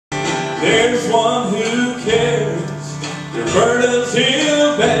There's one who cares, your burdens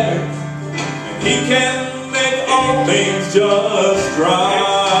he'll bear, and he can make all things just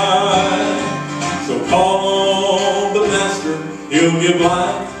right. So call on the Master, he'll give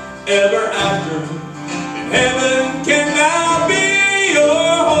life ever after. In heaven can now be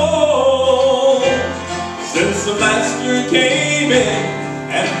your home. Since the Master came in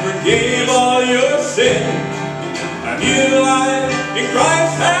and forgave all your sin, a new life in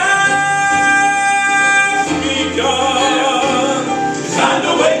Christ has begun. It's time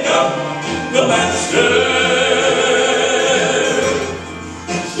to wake up the Master.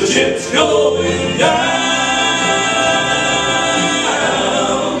 The ship's going down.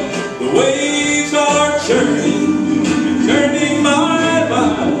 The waves are churning and turning my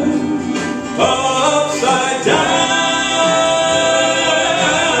life upside down.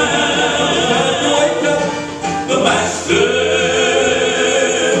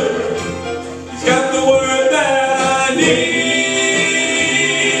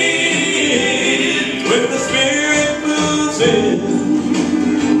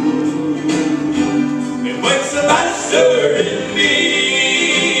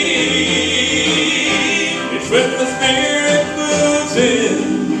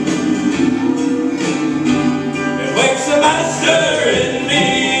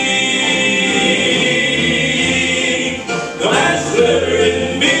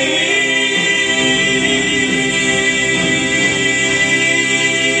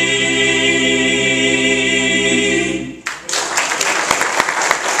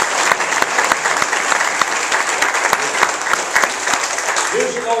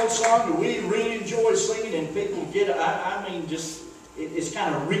 It's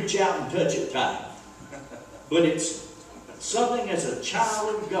kind of reach out and touch it time. But it's something as a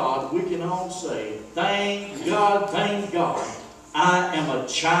child of God, we can all say, thank God, I am a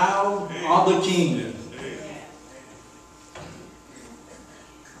child of the King.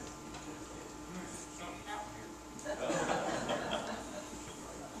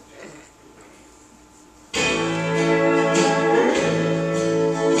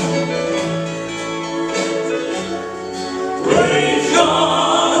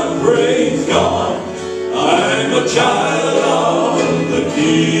 Child of the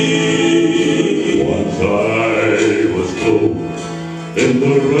King. Once I was clothed in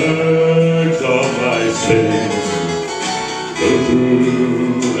the rags of my sin, the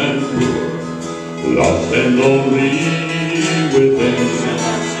true and poor, lost and lonely within,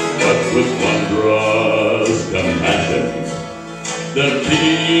 but with wondrous compassion, the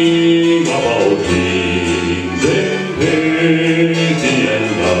King of all kings in pity and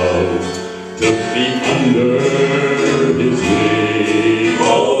love took me under his wing.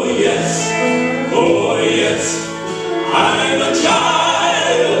 Oh yes, I'm a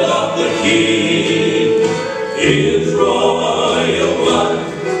child of the King. His royal blood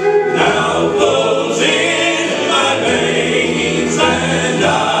now flows in my veins, and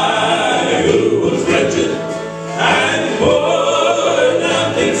I, who was wretched and poor,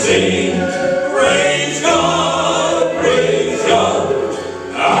 nothing seen, praise God,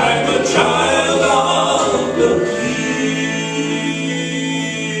 I'm a child of the King.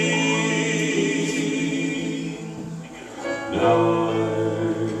 Now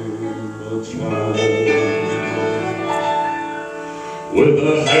I'm a child with a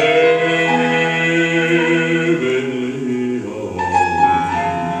heavenly home.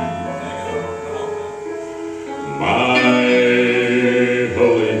 My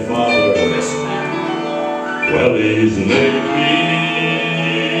Holy Father, well, he's made me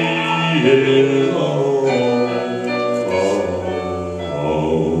his own.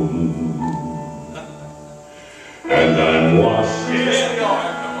 And I'm washed in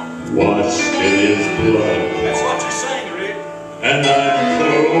his blood. That's what you're saying, Rick. And I'm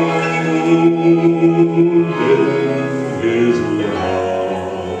clothed in his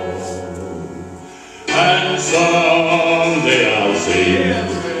love. And someday I'll sing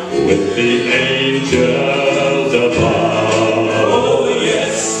with the angels above.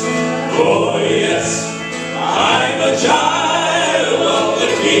 Oh yes, I'm a child of the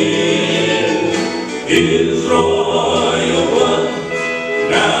King. His royal blood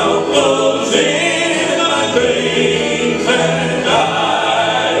now flows in my veins, and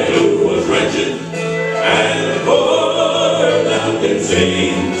I, who was wretched and poor, now can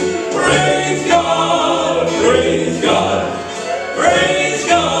sing, praise God, praise God, praise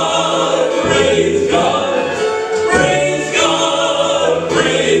God, praise God, praise God,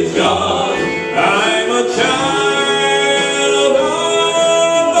 praise God. I'm a child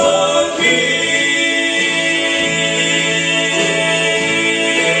of the King.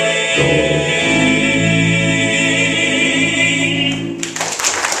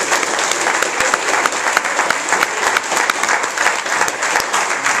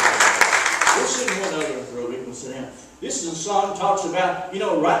 This is a song that talks about, you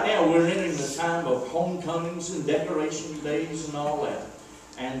know, right now we're entering the time of homecomings and decoration days and all that.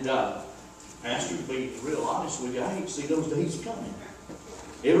 And Pastor, to be real honest with you, I hate to see those days coming.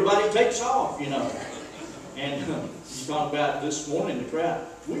 Everybody takes off, you know. And you talk about this morning, the crowd.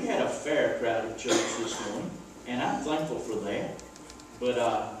 We had a fair crowd at church this morning, and I'm thankful for that. But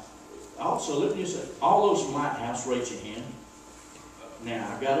also, let me just say, all those from Lighthouse, raise your hand. Now,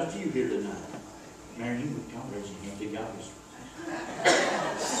 I've got a few here tonight. Mary, you would come raise your hand to God.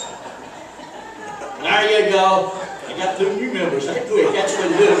 There you go. I got 2 new members. Hey, quick, that's what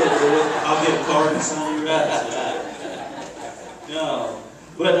you do. I'll get a card and sign your rights. No.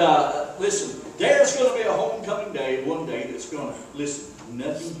 But listen, there's going to be a homecoming day one day that's going to, listen,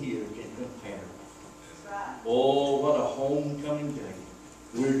 nothing here can compare. Oh, what a homecoming day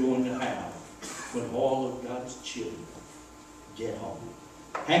we're going to have when all of God's children get home.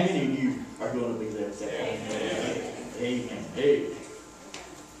 How many of you are going to be there at that time? Amen. Amen.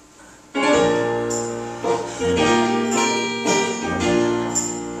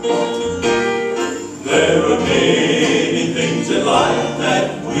 There are many things in life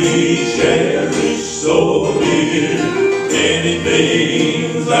that we cherish so dear. Many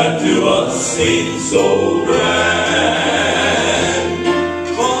things that to us seem so grand.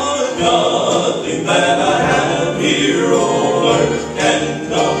 But nothing that I have here on earth can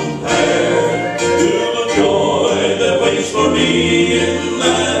compare to the joy that waits for me in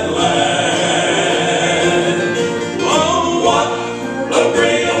that land. Oh, what a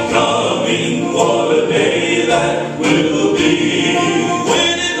great homecoming, what a day that will be,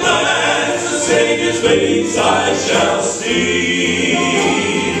 when at last the Savior's face I shall see,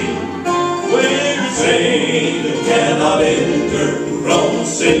 where saints that cannot enter from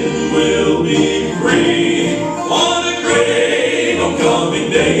sin will be free. What a great homecoming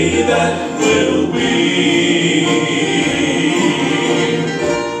day that will be.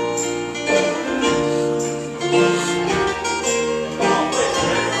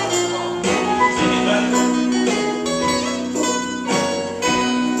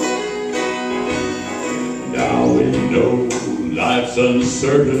 Now we know life's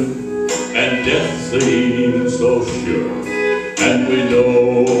uncertain and death seems so sure, and we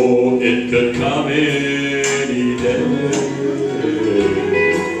know it could come any day.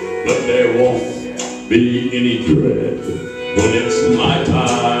 But there won't be any dread when it's my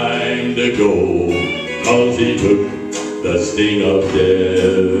time to go, 'cause he took the sting of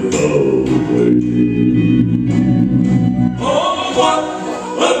death away. Oh, what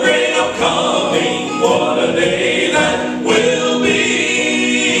a great homecoming, what a day that will be,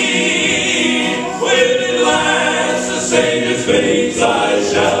 when at last the Savior's face I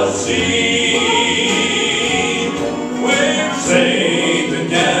shall see, where Satan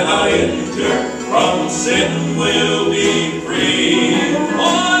cannot enter, from sin will be free.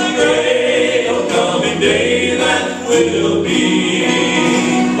 What a great homecoming day that will be.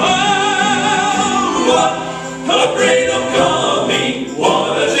 Oh, what a great homecoming,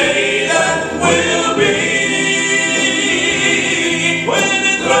 what a day that will be, when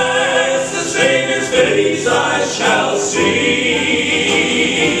at last the Savior's face I shall see,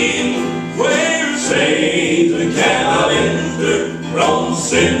 where Satan cannot enter, from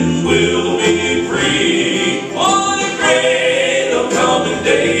sin will be free. What a great homecoming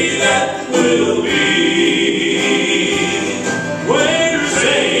day that will be, where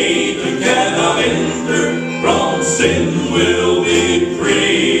Satan cannot enter, from sin will be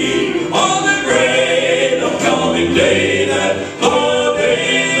free. What a great homecoming day that will be.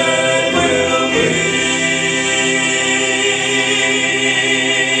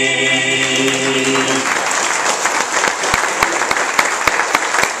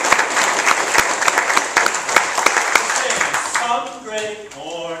 Some great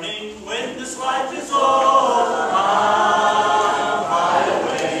morning when this life is o'er.